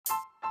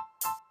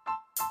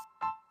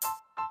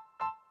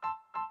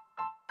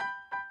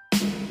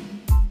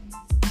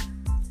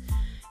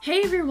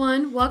Hey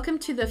everyone, welcome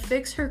to the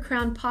Fix Her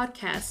Crown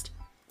podcast,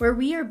 where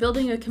we are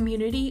building a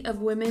community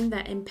of women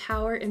that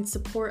empower and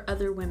support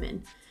other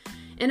women.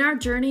 In our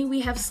journey, we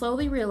have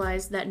slowly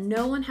realized that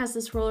no one has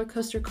this roller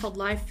coaster called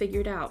life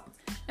figured out.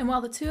 And while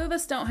the two of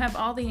us don't have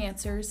all the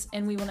answers,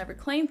 and we will never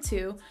claim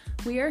to,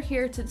 we are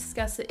here to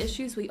discuss the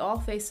issues we all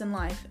face in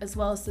life, as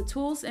well as the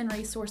tools and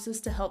resources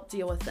to help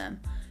deal with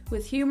them.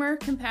 With humor,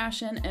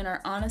 compassion, and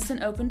our honest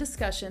and open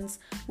discussions,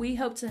 we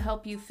hope to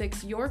help you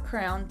fix your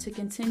crown to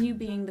continue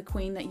being the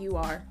queen that you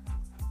are.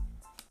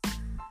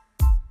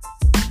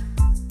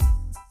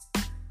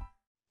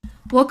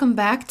 Welcome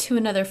back to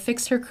another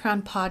Fix Her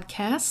Crown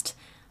podcast.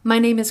 My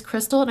name is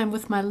Crystal, and I'm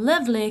with my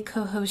lovely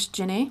co-host,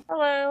 Jenny.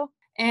 Hello.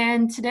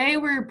 And today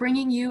we're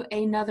bringing you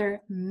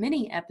another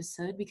mini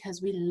episode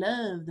because we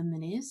love the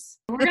minis.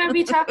 We're going to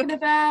be talking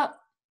about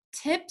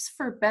tips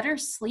for better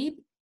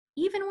sleep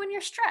even when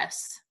you're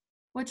stressed,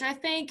 which I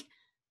think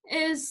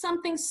is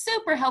something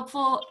super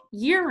helpful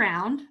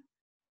year-round,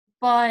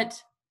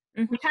 but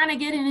we're kind of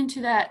getting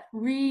into that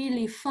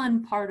really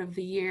fun part of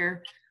the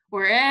year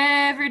where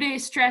everyday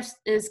stress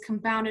is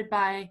compounded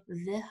by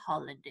the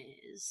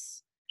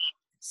holidays.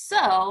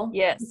 So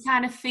we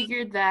kind of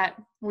figured that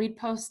we'd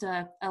post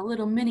a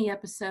little mini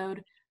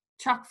episode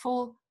chock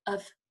full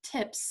of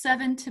tips,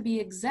 7 to be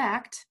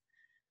exact,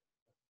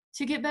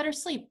 to get better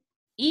sleep,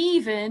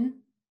 even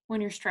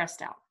when you're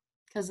stressed out,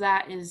 because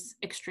that is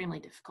extremely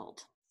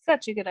difficult.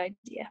 Such a good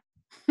idea.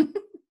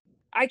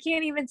 I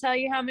can't even tell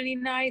you how many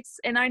nights,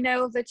 and I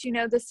know that you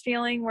know this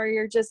feeling where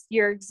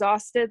you're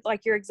exhausted,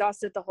 like you're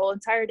exhausted the whole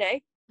entire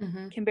day,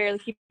 can barely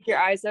keep your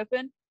eyes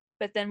open,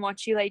 but then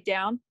once you lay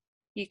down,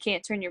 you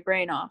can't turn your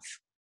brain off.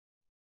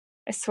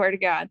 I swear to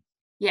God.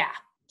 Yeah.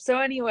 So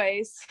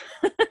anyways,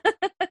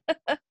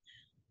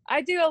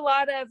 I do a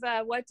lot of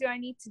what do I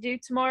need to do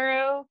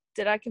tomorrow?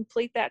 Did I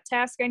complete that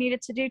task I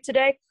needed to do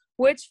today?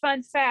 Which,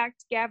 fun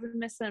fact, Gavin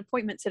missed an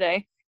appointment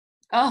today.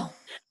 Oh.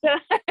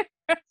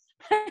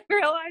 I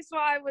realized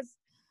while I was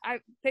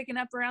picking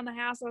up around the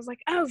house, I was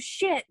like, oh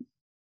shit.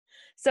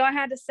 So I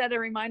had to set a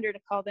reminder to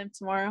call them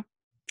tomorrow.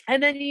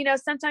 And then,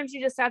 sometimes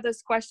you just have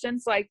those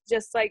questions, like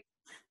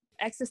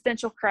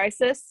existential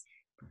crisis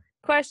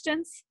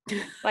questions.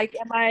 Like,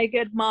 am I a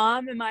good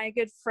mom? Am I a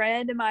good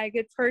friend? Am I a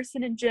good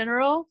person in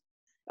general?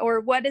 Or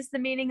what is the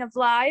meaning of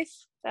life?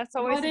 That's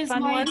always a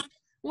fun one.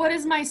 What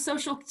is my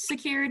social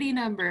security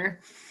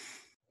number?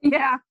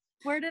 Yeah.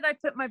 Where did I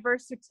put my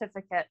birth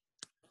certificate?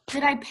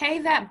 Did I pay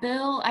that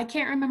bill? I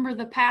can't remember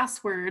the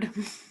password.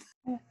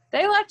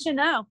 They let you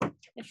know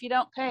if you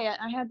don't pay it.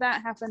 I had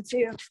that happen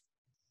too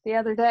the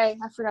other day.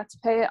 I forgot to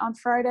pay it on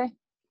Friday.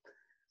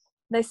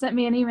 They sent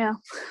me an email.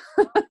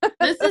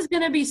 This is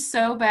going to be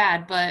so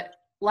bad, but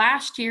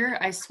last year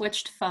I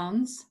switched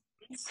phones.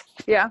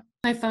 Yeah.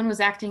 My phone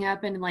was acting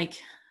up and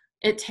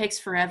it takes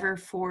forever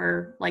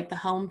for the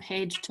home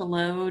page to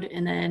load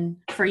and then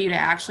for you to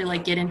actually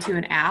get into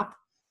an app.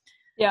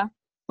 Yeah.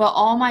 But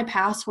all my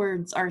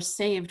passwords are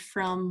saved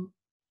from,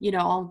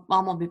 all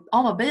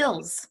my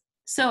bills.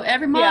 So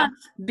every month,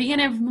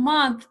 beginning of the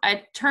month,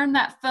 I turn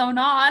that phone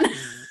on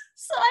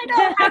so I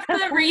don't have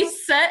to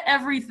reset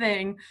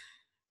everything.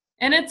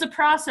 And it's a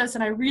process,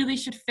 and I really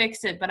should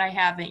fix it, but I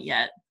haven't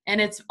yet.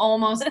 And it's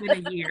almost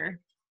been a year.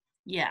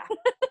 Yeah.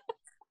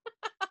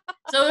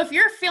 So if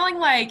you're feeling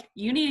like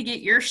you need to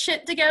get your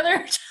shit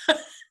together,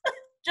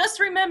 just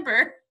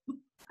remember,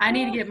 I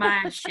need to get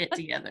my shit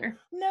together.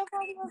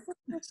 Nobody wants to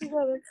get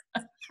together.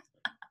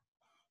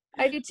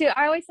 I do too.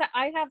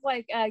 I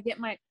have get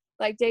my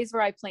days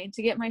where I plan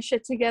to get my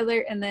shit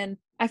together, and then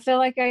I feel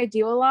like I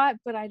do a lot,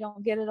 but I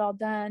don't get it all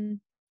done,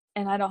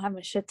 and I don't have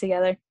my shit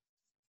together.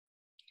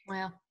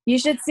 Well, you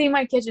should see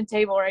my kitchen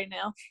table right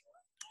now.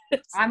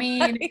 I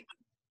mean,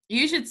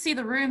 you should see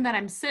the room that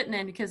I'm sitting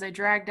in because I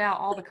dragged out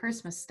all the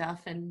Christmas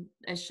stuff, and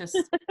it's just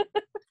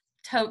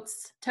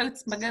totes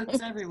my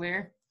goats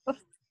everywhere.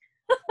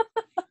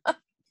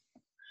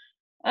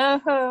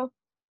 Oh,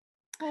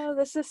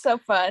 this is so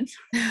fun.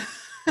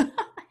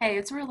 Hey,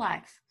 it's real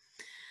life.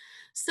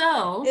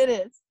 So it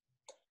is.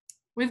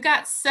 We've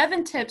got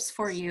 7 tips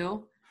for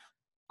you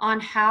on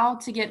how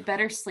to get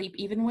better sleep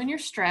even when you're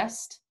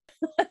stressed.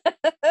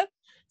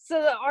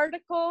 So the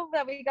article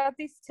that we got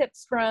these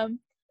tips from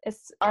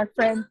is our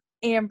friend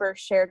Amber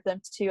shared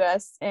them to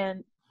us,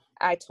 and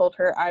I told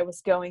her I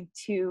was going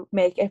to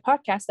make a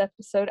podcast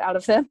episode out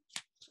of them.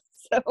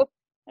 So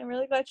I'm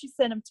really glad she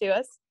sent them to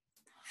us.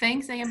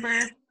 Thanks,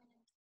 Amber.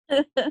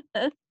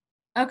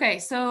 Okay,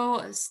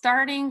 so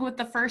starting with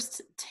the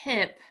first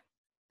tip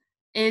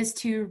is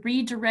to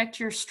redirect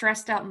your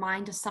stressed out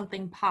mind to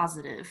something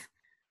positive.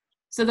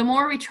 So the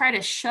more we try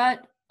to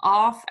shut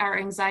off our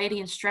anxiety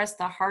and stress,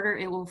 the harder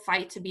it will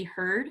fight to be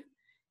heard.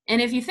 And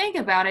if you think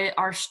about it,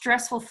 our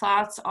stressful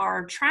thoughts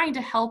are trying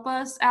to help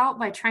us out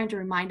by trying to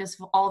remind us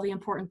of all the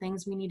important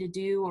things we need to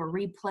do or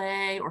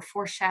replay or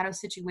foreshadow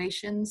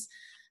situations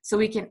so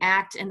we can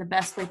act in the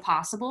best way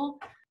possible.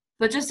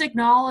 But just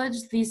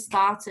acknowledge these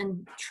thoughts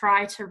and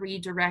try to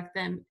redirect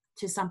them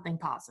to something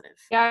positive.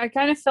 Yeah, I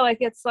kind of feel like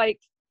it's like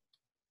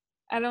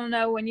I don't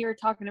know, when you were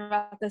talking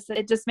about this,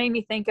 it just made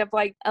me think of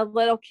like a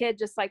little kid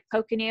just like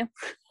poking you.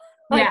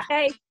 Like, Yeah.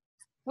 hey,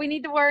 we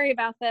need to worry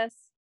about this.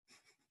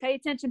 Pay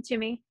attention to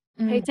me.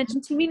 Pay Mhm.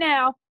 attention to me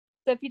now.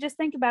 So if you just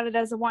think about it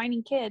as a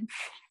whining kid.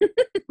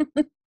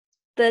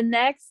 The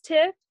next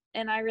tip,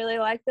 and I really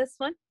like this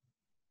one,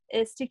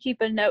 is to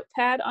keep a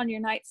notepad on your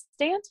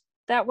nightstand.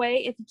 That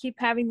way, if you keep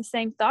having the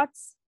same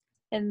thoughts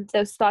and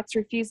those thoughts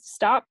refuse to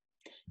stop,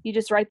 you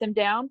just write them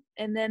down.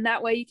 And then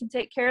that way you can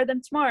take care of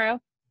them tomorrow.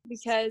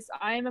 Because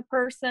I am a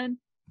person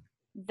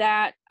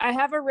that I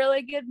have a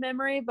really good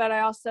memory, but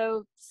I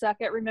also suck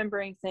at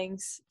remembering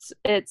things.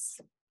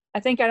 I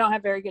think I don't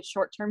have very good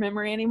short-term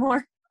memory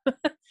anymore.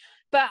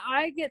 But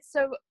I get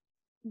so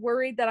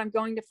worried that I'm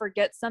going to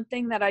forget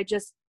something that I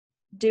just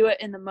do it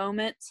in the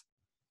moment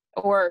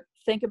or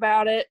think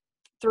about it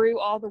through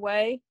all the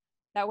way.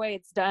 That way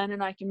it's done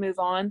and I can move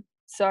on.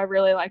 So I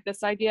really like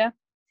this idea.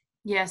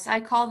 Yes, I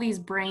call these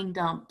brain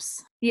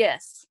dumps.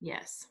 Yes.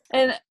 Yes.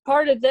 And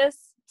part of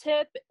this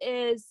tip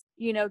is,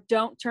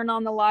 don't turn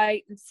on the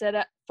light and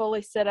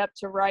fully sit up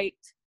to write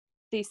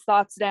these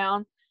thoughts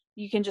down.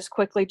 You can just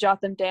quickly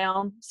jot them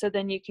down. So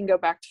then you can go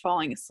back to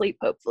falling asleep,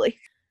 hopefully.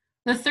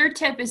 The third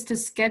tip is to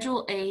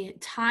schedule a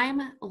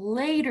time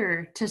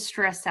later to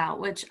stress out,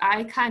 which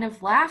I kind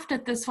of laughed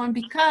at this one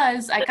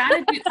because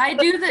I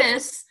do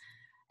this,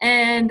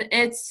 and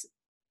it's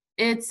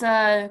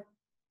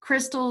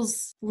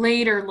Crystal's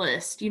later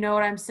list. You know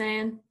what I'm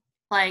saying?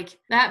 Like,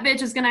 that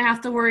bitch is gonna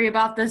have to worry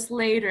about this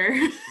later.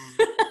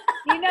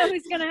 You know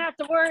who's gonna have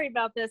to worry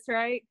about this,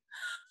 right?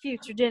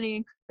 Future Jenny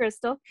and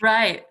Crystal.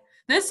 Right.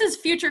 This is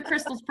future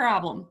Crystal's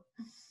problem.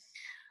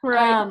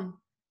 Right.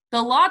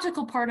 The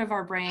logical part of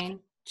our brain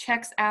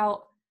checks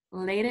out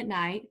late at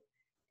night.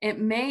 It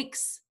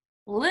makes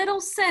little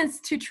sense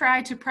to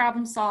try to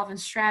problem solve and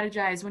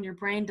strategize when your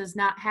brain does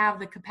not have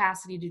the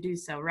capacity to do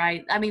so,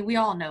 right? I mean, we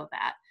all know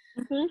that.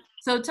 Mm-hmm.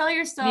 So tell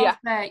yourself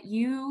that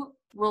you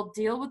will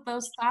deal with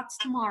those thoughts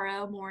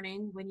tomorrow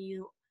morning when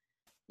you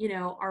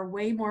are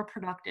way more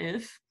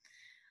productive.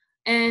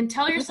 And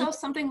tell yourself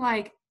something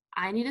like,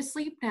 I need to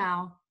sleep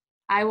now.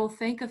 I will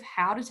think of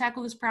how to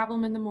tackle this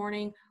problem in the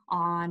morning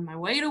on my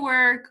way to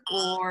work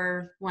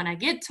or when I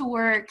get to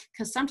work,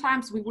 because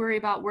sometimes we worry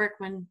about work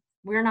when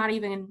we're not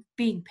even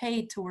being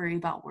paid to worry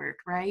about work,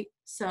 right?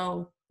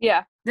 So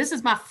yeah, this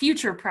is my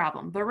future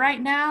problem. But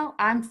right now,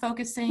 I'm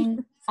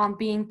focusing on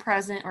being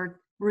present or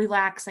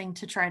relaxing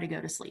to try to go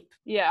to sleep.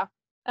 Yeah.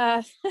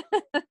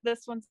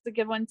 This one's a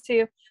good one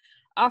too.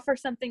 Offer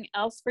something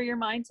else for your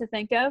mind to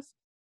think of.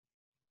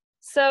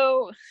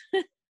 So,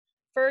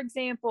 for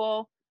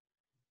example,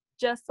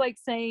 just like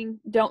saying,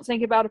 don't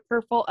think about a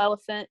purple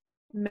elephant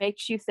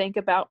makes you think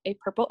about a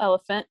purple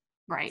elephant.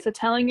 Right. So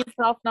telling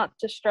yourself not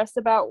to stress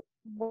about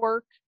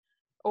work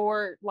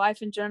or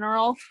life in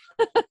general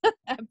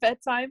at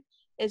bedtime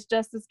is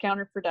just as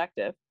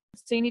counterproductive.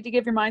 So you need to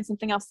give your mind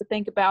something else to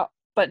think about,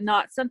 but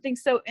not something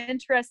so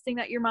interesting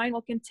that your mind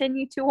will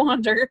continue to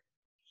wander.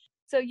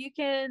 So you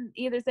can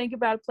either think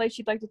about a place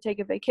you'd like to take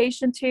a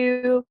vacation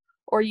to,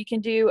 or you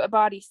can do a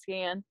body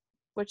scan,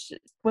 which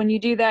when you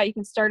do that, you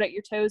can start at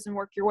your toes and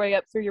work your way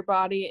up through your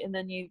body. And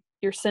then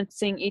you're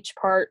sensing each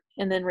part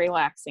and then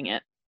relaxing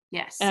it.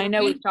 Yes. And I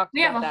know we've talked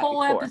about that We have a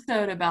whole before.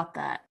 episode about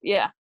that.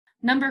 Yeah.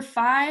 Number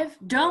 5,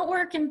 don't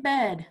work in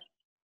bed.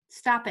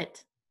 Stop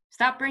it.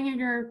 Stop bringing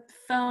your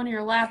phone,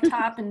 your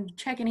laptop, and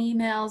checking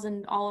emails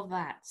and all of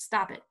that.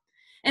 Stop it.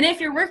 And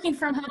if you're working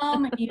from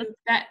home and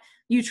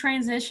you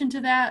transition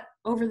to that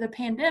over the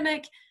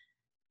pandemic,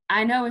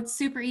 I know it's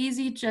super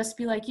easy. Just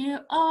be like,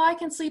 I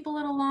can sleep a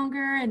little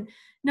longer and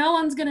no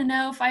one's going to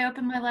know if I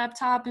open my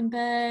laptop in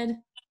bed.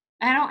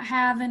 I don't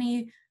have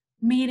any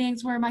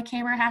meetings where my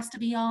camera has to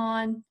be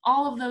on,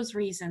 all of those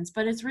reasons,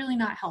 but it's really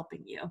not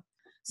helping you.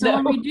 So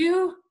when we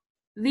do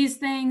these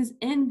things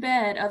in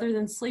bed, other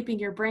than sleeping,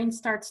 your brain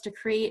starts to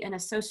create an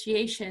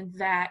association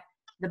that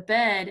the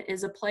bed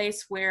is a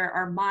place where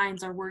our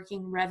minds are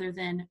working rather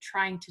than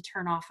trying to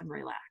turn off and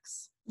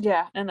relax.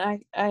 Yeah, and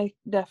I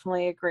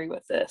definitely agree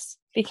with this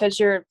because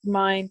your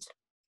mind,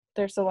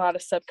 there's a lot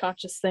of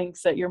subconscious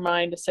things that your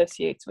mind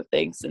associates with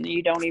things and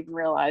you don't even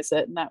realize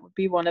it, and that would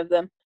be one of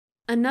them.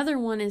 Another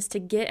one is to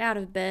get out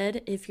of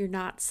bed if you're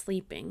not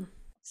sleeping.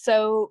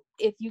 So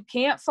if you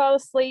can't fall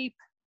asleep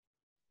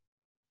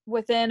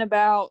within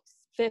about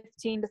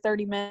 15 to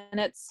 30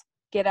 minutes,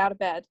 get out of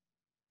bed.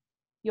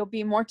 You'll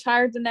be more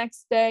tired the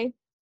next day,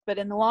 but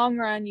in the long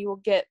run, you will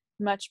get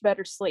much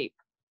better sleep.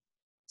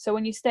 So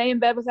when you stay in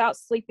bed without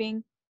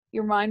sleeping,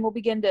 your mind will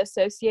begin to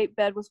associate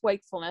bed with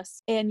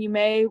wakefulness. And you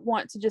may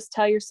want to just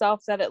tell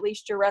yourself that at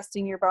least you're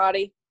resting your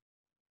body.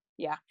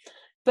 Yeah.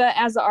 But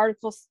as the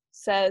article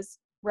says,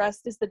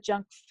 rest is the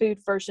junk food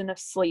version of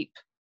sleep,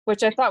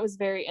 which I thought was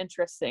very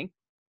interesting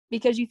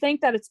because you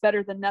think that it's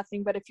better than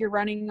nothing. But if you're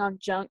running on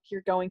junk,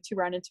 you're going to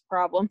run into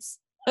problems.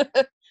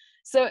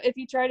 So if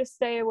you try to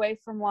stay away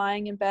from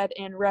lying in bed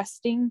and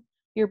resting,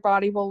 your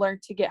body will learn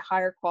to get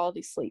higher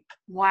quality sleep.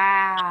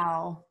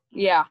 Wow.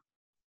 Yeah.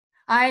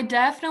 I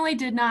definitely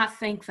did not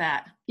think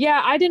that.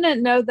 Yeah, I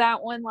didn't know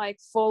that one like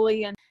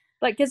fully. And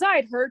Like, because I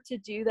had heard to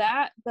do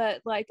that,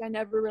 but like I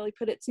never really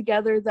put it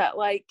together that,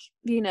 like,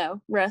 you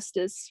know, rest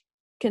is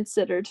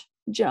considered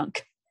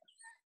junk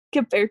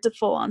compared to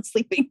full on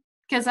sleeping.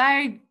 Because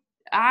I'm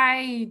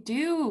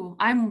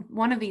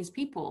one of these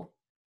people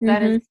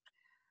that is,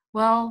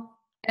 well,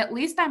 at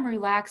least I'm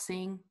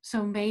relaxing.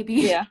 So maybe,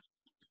 Yeah.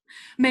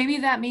 maybe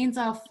that means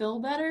I'll feel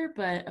better,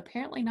 but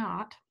apparently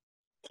not.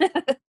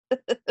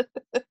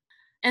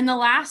 And the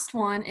last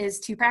one is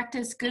to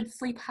practice good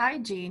sleep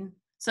hygiene.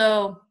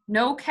 So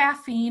no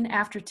caffeine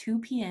after 2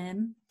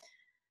 p.m.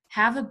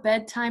 Have a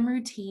bedtime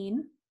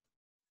routine.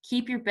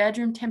 Keep your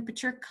bedroom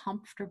temperature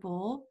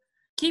comfortable.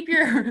 Keep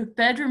your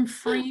bedroom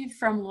free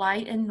from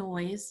light and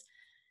noise.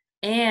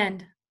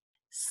 And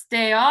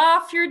stay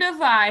off your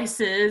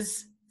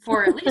devices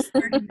for at least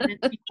 30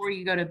 minutes before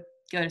you go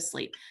to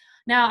sleep.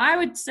 Now, I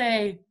would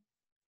say,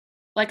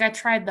 like, I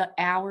tried the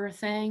hour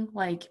thing,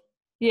 like,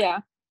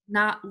 Yeah.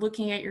 not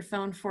looking at your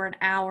phone for an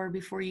hour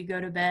before you go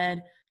to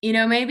bed. You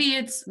know, maybe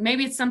it's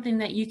something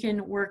that you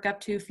can work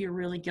up to if you're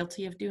really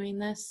guilty of doing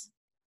this,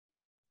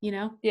 you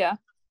know? Yeah.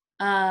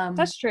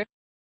 That's true.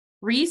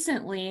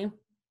 Recently,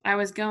 I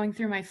was going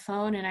through my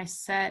phone and I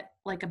set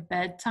like a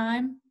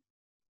bedtime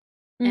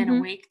and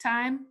a wake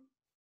time.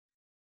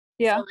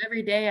 Yeah. So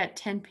every day at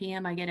 10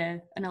 p.m. I get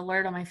an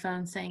alert on my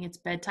phone saying it's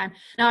bedtime.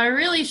 Now, I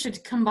really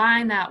should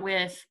combine that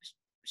with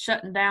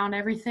shutting down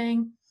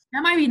everything.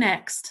 That might be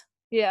next.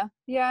 Yeah.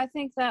 Yeah. I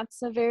think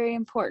that's a very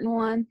important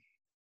one.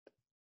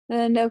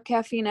 No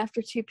caffeine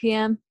after 2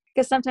 p.m.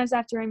 Because sometimes I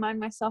have to remind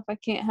myself I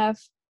can't have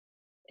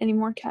any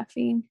more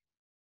caffeine.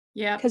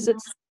 Yeah. Because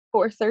it's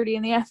 4:30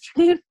 in the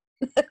afternoon.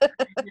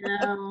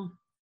 No.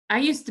 I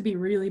used to be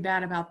really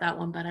bad about that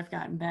one, but I've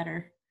gotten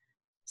better.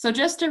 So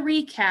just to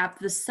recap,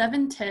 the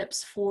 7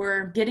 tips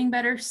for getting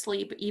better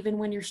sleep, even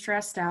when you're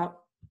stressed out,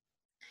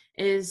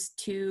 is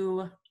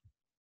to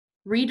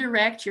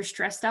redirect your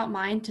stressed out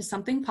mind to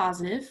something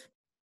positive.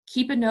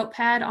 Keep a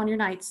notepad on your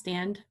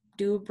nightstand.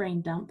 Do a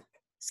brain dump.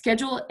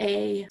 Schedule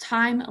a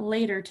time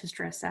later to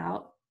stress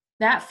out.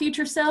 That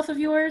future self of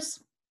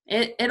yours,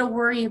 it'll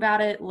worry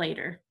about it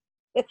later.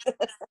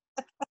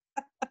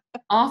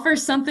 Offer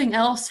something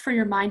else for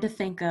your mind to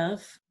think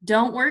of.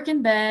 Don't work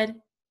in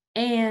bed,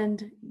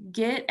 and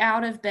get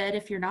out of bed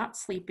if you're not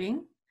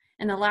sleeping.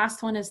 And the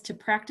last one is to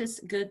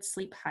practice good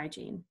sleep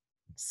hygiene.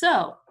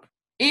 So,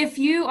 if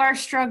you are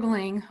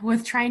struggling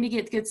with trying to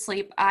get good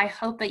sleep, I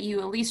hope that you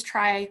at least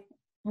try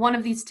one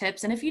of these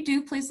tips. And if you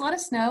do, please let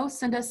us know.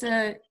 Send us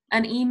an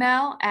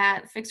email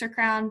at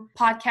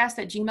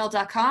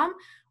fixercrownpodcast@gmail.com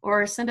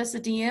or send us a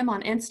DM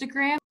on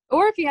Instagram.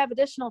 Or if you have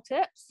additional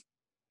tips.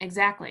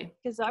 Exactly.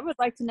 Because I would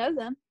like to know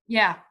them.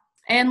 Yeah.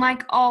 And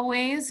like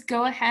always,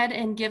 go ahead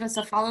and give us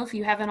a follow if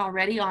you haven't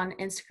already on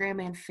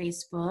Instagram and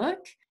Facebook.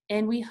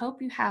 And we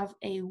hope you have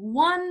a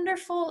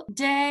wonderful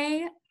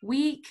day,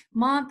 week,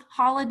 month,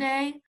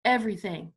 holiday, everything.